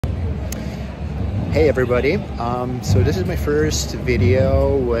Hey everybody, so this is my first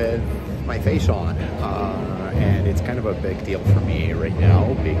video with my face on, and it's kind of a big deal for me right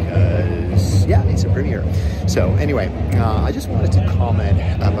now because, yeah, it's a premiere. So anyway, I just wanted to comment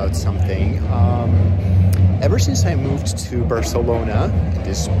about something. Ever since I moved to Barcelona,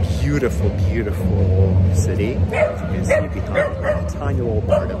 this beautiful, beautiful city, as you can see behind a tiny little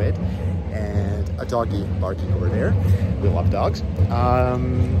part of it, and a doggy barking over there. We love dogs.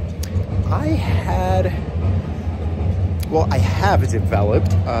 I have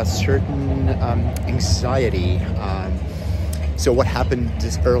developed a certain anxiety. So what happened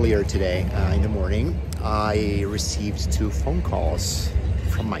just earlier today in the morning, I received 2 phone calls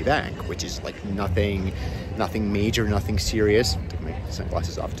from my bank, which is like nothing major, nothing serious. Took my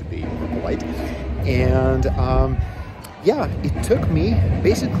sunglasses off to be more polite. And yeah, it took me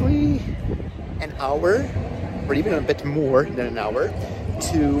basically an hour, or even a bit more than an hour,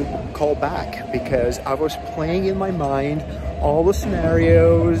 to call back, because I was playing in my mind all the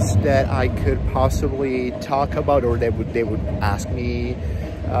scenarios that I could possibly talk about, or they would ask me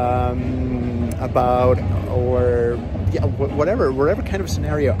about, or yeah, whatever kind of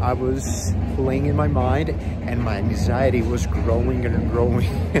scenario I was playing in my mind, and my anxiety was growing and growing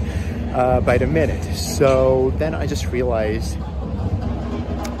by the minute. So then I just realized,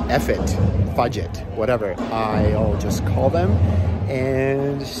 F it, fudge it, whatever. I'll just call them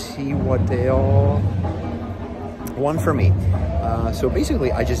and see what they all want from me. So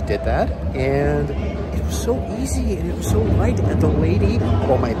basically I just did that, and it was so easy and it was so light. And the lady,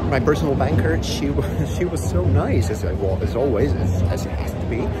 well, my personal banker, she was so nice, as always, as it has to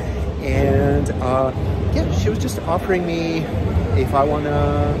be. And yeah, she was just offering me if I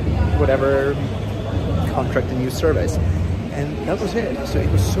wanna, whatever, contract a new service. And that was it. So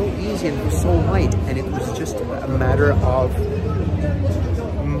it was so easy and it was so light, and it was just a matter of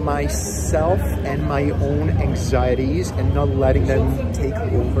myself and my own anxieties and not letting them take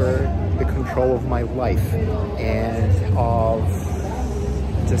over the control of my life, and of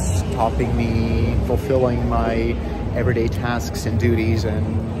just stopping me fulfilling my everyday tasks and duties and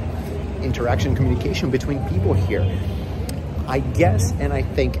interaction, communication between people here. I guess, and I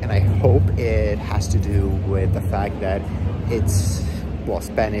think, and I hope it has to do with the fact that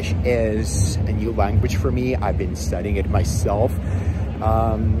Spanish is a new language for me. I've been studying it myself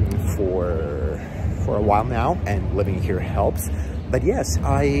for a while now, and living here helps. But yes,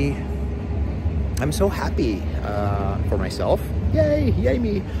 I'm so happy for myself, yay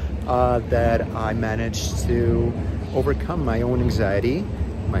me, that I managed to overcome my own anxiety,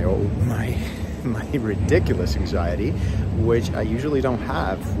 my ridiculous anxiety, which I usually don't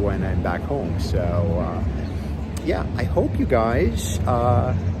have when I'm back home. So yeah, I hope you guys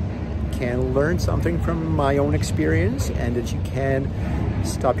can learn something from my own experience, and that you can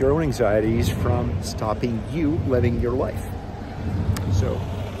stop your own anxieties from stopping you living your life. So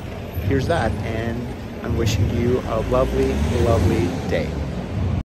here's that, and I'm wishing you a lovely, lovely day.